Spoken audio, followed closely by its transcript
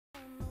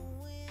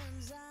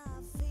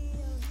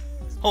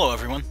Hello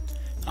everyone,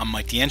 I'm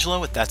Mike DeAngelo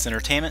with That's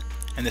Entertainment,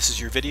 and this is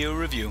your video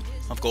review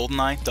of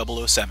GoldenEye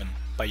 007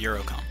 by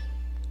Eurocom.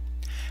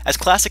 As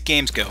classic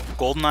games go,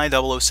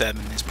 GoldenEye 007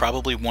 is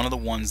probably one of the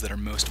ones that are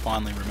most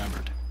fondly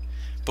remembered.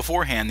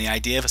 Beforehand, the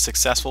idea of a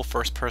successful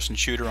first-person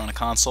shooter on a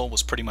console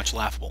was pretty much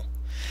laughable.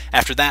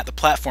 After that, the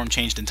platform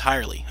changed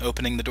entirely,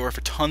 opening the door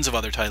for tons of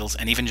other titles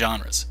and even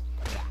genres.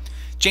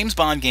 James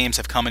Bond games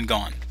have come and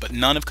gone, but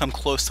none have come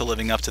close to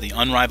living up to the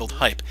unrivaled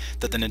hype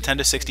that the Nintendo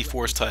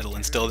 64's title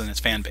instilled in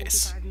its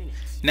fanbase.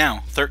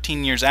 Now,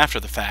 13 years after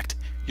the fact,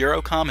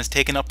 Eurocom has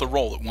taken up the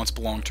role that once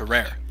belonged to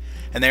Rare,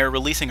 and they are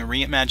releasing a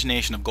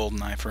reimagination of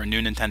GoldenEye for a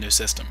new Nintendo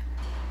system.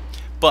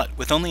 But,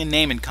 with only a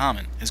name in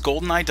common, is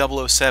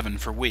GoldenEye 007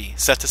 for Wii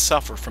set to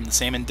suffer from the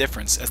same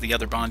indifference as the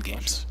other Bond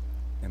games?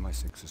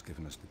 MI6 has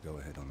given us the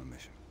go-ahead on the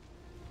mission.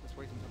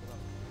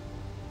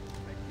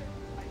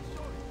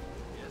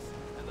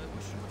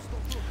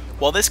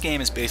 While this game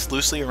is based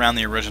loosely around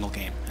the original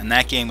game, and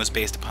that game was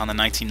based upon the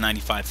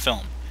 1995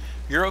 film,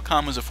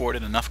 Eurocom was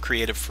afforded enough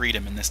creative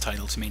freedom in this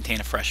title to maintain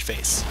a fresh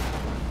face.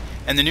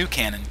 In the new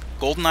canon,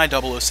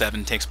 GoldenEye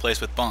 007 takes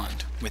place with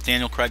Bond, with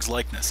Daniel Craig's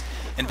likeness,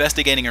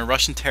 investigating a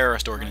Russian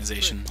terrorist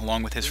organization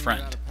along with his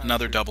friend,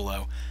 another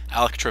 00,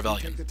 Alec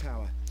Trevelyan.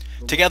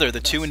 Together, the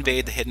two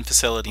invade the hidden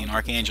facility in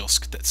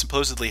Archangelsk that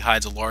supposedly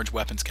hides a large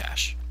weapons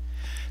cache.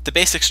 The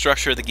basic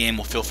structure of the game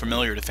will feel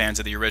familiar to fans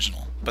of the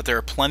original, but there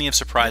are plenty of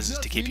surprises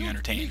to keep you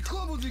entertained.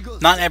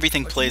 Not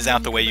everything plays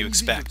out the way you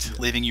expect,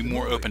 leaving you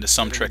more open to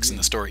some tricks in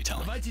the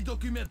storytelling.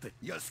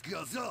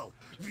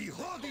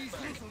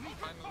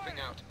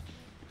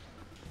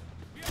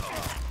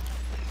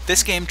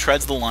 This game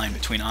treads the line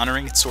between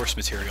honoring its source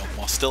material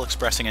while still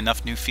expressing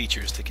enough new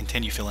features to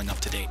continue feeling up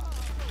to date.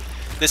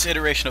 This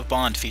iteration of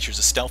Bond features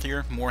a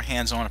stealthier, more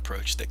hands-on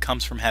approach that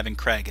comes from having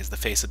Craig as the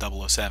face of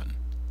 007.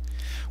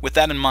 With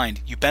that in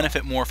mind, you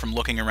benefit more from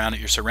looking around at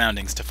your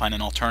surroundings to find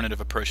an alternative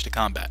approach to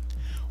combat,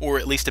 or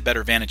at least a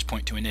better vantage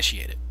point to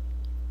initiate it.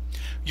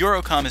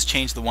 Eurocom has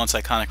changed the once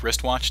iconic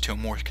wristwatch to a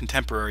more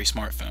contemporary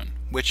smartphone,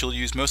 which you'll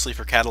use mostly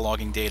for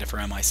cataloging data for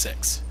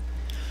MI6.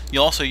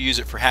 You'll also use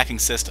it for hacking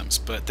systems,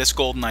 but this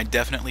GoldenEye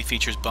definitely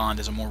features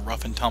Bond as a more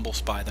rough-and-tumble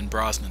spy than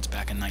Brosnan's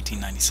back in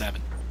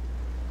 1997.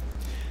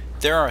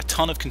 There are a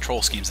ton of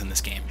control schemes in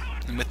this game,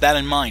 and with that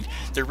in mind,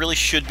 there really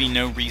should be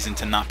no reason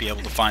to not be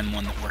able to find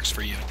one that works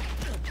for you.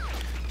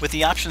 With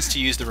the options to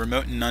use the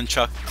remote and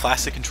nunchuck,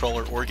 classic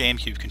controller, or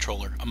GameCube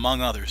controller, among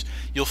others,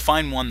 you'll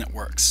find one that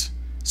works.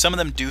 Some of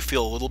them do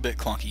feel a little bit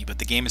clunky, but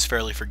the game is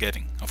fairly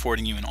forgiving,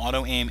 affording you an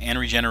auto-aim and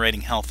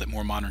regenerating health that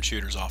more modern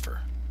shooters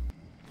offer.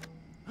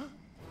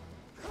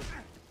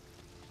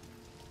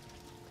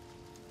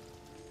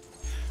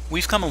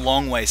 We've come a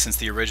long way since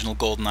the original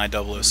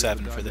GoldenEye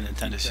 007 for the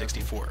Nintendo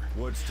 64,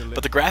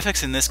 but the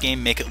graphics in this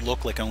game make it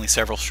look like only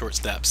several short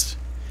steps.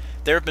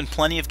 There have been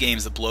plenty of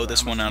games that blow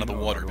this one out of the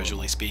water,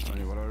 visually speaking.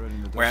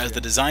 Whereas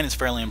the design is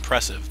fairly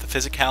impressive, the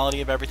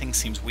physicality of everything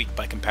seems weak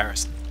by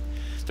comparison.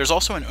 There's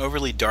also an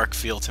overly dark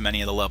feel to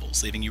many of the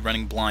levels, leaving you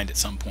running blind at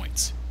some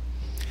points.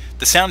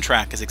 The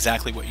soundtrack is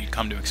exactly what you'd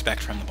come to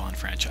expect from the Bond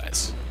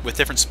franchise. With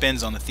different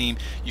spins on the theme,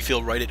 you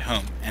feel right at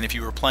home, and if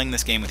you were playing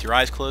this game with your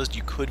eyes closed,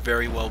 you could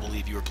very well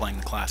believe you were playing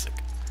the classic.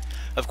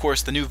 Of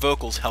course, the new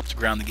vocals help to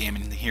ground the game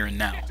in the here and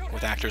now,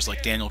 with actors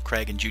like Daniel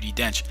Craig and Judi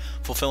Dench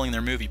fulfilling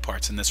their movie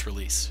parts in this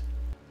release.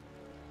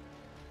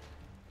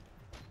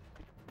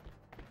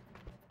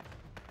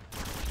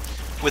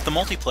 With the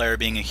multiplayer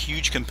being a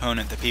huge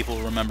component that people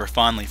will remember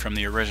fondly from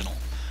the original,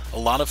 a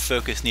lot of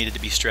focus needed to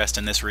be stressed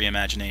in this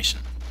reimagination.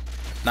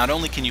 Not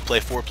only can you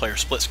play 4-player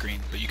split screen,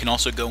 but you can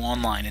also go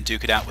online and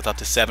duke it out with up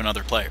to 7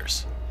 other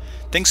players.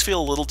 Things feel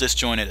a little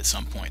disjointed at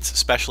some points,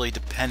 especially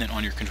dependent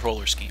on your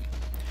controller scheme.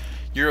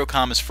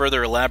 Eurocom has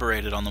further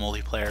elaborated on the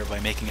multiplayer by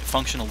making it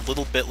function a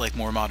little bit like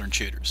more modern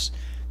shooters.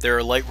 There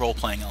are light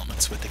role-playing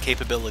elements with the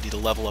capability to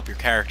level up your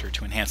character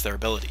to enhance their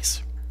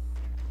abilities.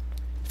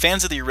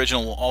 Fans of the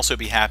original will also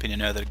be happy to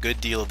know that a good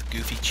deal of the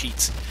goofy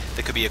cheats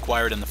that could be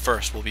acquired in the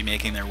first will be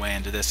making their way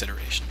into this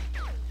iteration.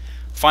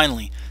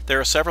 Finally, there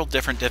are several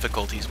different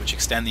difficulties which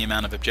extend the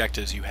amount of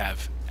objectives you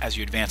have as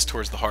you advance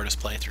towards the hardest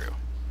playthrough,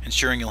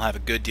 ensuring you'll have a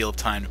good deal of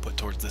time to put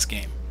towards this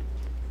game.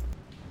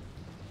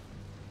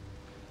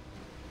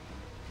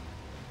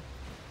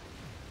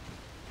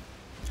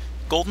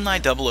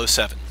 GoldenEye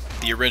 007,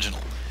 the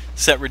original,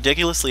 set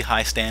ridiculously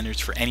high standards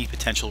for any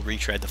potential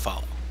retread to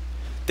follow.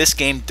 This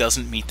game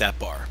doesn't meet that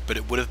bar, but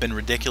it would have been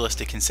ridiculous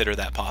to consider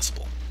that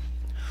possible.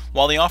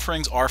 While the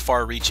offerings are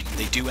far-reaching,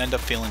 they do end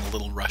up feeling a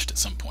little rushed at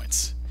some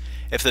points.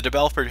 If the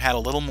developer had a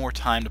little more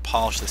time to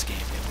polish this game,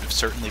 it would have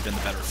certainly been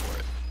the better for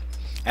it.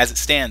 As it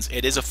stands,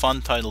 it is a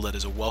fun title that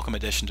is a welcome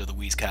addition to the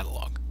Wii's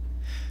catalog.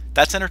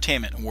 That's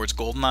Entertainment awards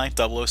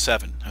GoldenEye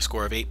 007 a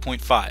score of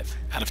 8.5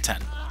 out of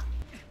 10.